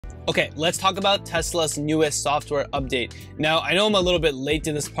Okay, let's talk about Tesla's newest software update. Now, I know I'm a little bit late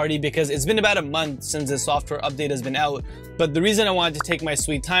to this party because it's been about a month since the software update has been out, but the reason I wanted to take my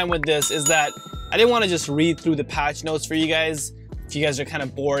sweet time with this is that I didn't want to just read through the patch notes for you guys. If you guys are kind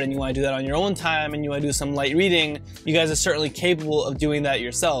of bored and you want to do that on your own time and you want to do some light reading, you guys are certainly capable of doing that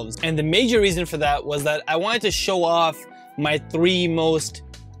yourselves. And the major reason for that was that I wanted to show off my 3 most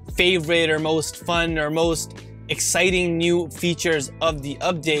favorite or most fun or most exciting new features of the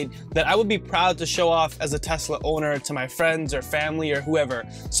update that I would be proud to show off as a Tesla owner to my friends or family or whoever.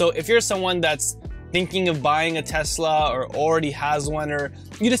 So if you're someone that's thinking of buying a Tesla or already has one, or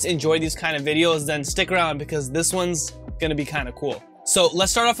you just enjoy these kind of videos, then stick around because this one's gonna be kind of cool. So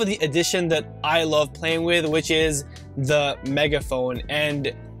let's start off with the addition that I love playing with, which is the Megaphone.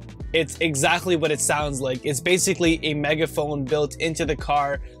 And it's exactly what it sounds like. It's basically a megaphone built into the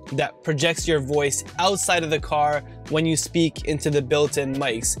car that projects your voice outside of the car when you speak into the built-in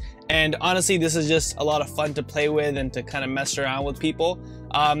mics. And honestly, this is just a lot of fun to play with and to kind of mess around with people.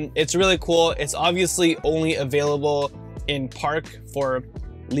 It's really cool. It's obviously only available in park for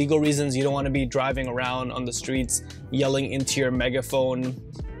legal reasons. You don't want to be driving around on the streets yelling into your megaphone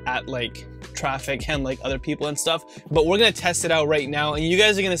at like traffic and like other people and stuff, but we're gonna test it out right now and you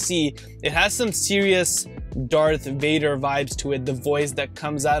guys are gonna see it has some serious Darth Vader vibes to it, the voice that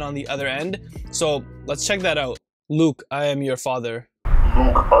comes out on the other end. So let's check that out. Luke, I am your father.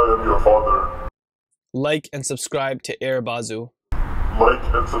 Luke, I am your father. Like and subscribe to Air Bazoo. Like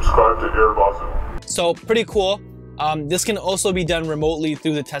and subscribe to Air Bazoo. So pretty cool. This can also be done remotely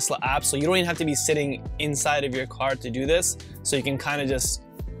through the Tesla app, so you don't even have to be sitting inside of your car to do this. So you can kind of just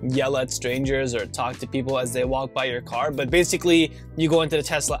yell at strangers or talk to people as they walk by your car. But basically, you go into the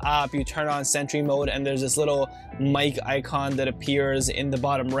Tesla app, you turn on Sentry mode, and there's this little mic icon that appears in the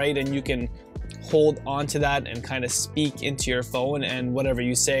bottom right, and you can hold onto that and kind of speak into your phone, and whatever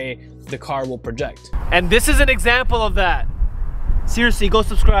you say, the car will project. And this is an example of that. Seriously, go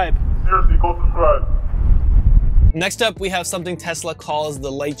subscribe. Seriously, go subscribe. Next up, we have something Tesla calls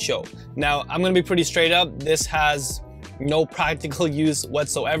the light show. Now, I'm gonna be pretty straight up. This has no practical use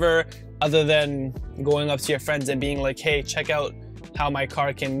whatsoever other than going up to your friends and being like, hey, check out how my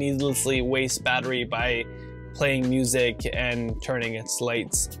car can needlessly waste battery by playing music and turning its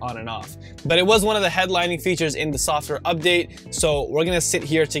lights on and off. But it was one of the headlining features in the software update, so we're gonna sit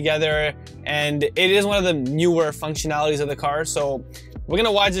here together, and it is one of the newer functionalities of the car, so we're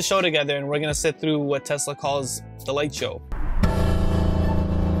gonna watch the show together and we're gonna sit through what Tesla calls the light show.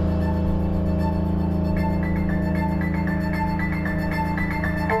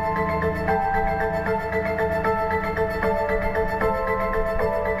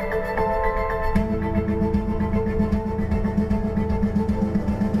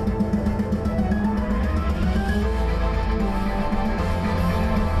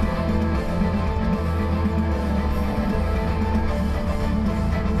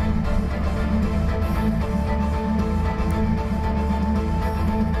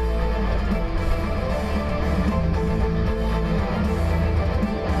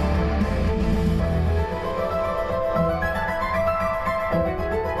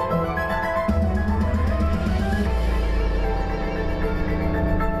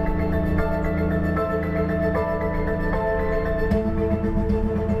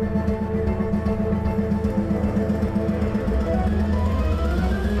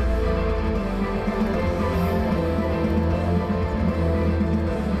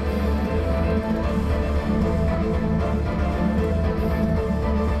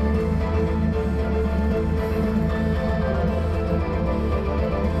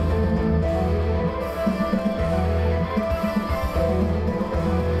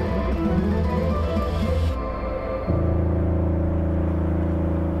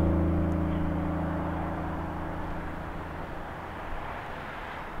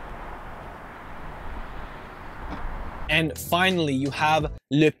 And finally, you have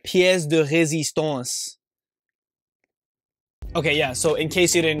le pièce de résistance. Okay, yeah, so in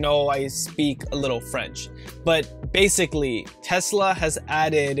case you didn't know, I speak a little French. But basically, Tesla has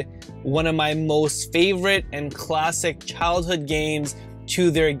added one of my most favorite and classic childhood games to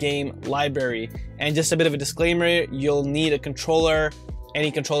their game library. And just a bit of a disclaimer, you'll need a controller.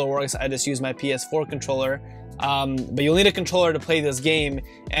 Any controller works, I just use my PS4 controller. But you'll need a controller to play this game,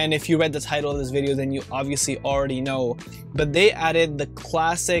 and if you read the title of this video, then you obviously already know. But they added the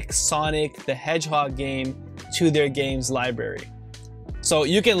classic Sonic the Hedgehog game to their games library. So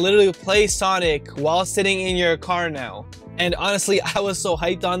you can literally play Sonic while sitting in your car now. And honestly, I was so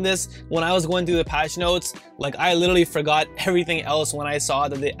hyped on this when I was going through the patch notes. Like, I literally forgot everything else when I saw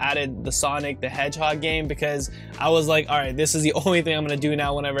that they added the Sonic the Hedgehog game, because I was like, all right, this is the only thing I'm gonna do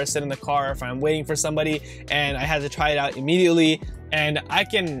now whenever I sit in the car if I'm waiting for somebody, and I had to try it out immediately. And I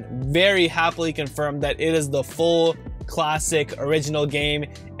can very happily confirm that it is the full classic original game,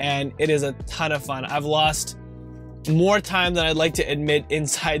 and it is a ton of fun. I've lost more time than I'd like to admit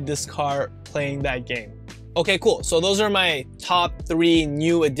inside this car playing that game. Okay, cool. So those are my top 3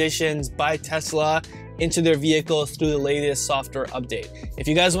 new additions by Tesla into their vehicles through the latest software update. If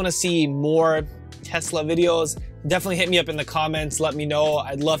you guys want to see more Tesla videos, definitely hit me up in the comments. Let me know.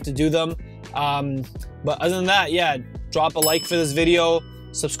 I'd love to do them. But other than that, yeah, drop a like for this video,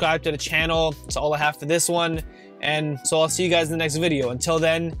 subscribe to the channel. That's all I have for this one. And so I'll see you guys in the next video. Until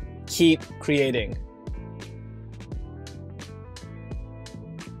then, keep creating.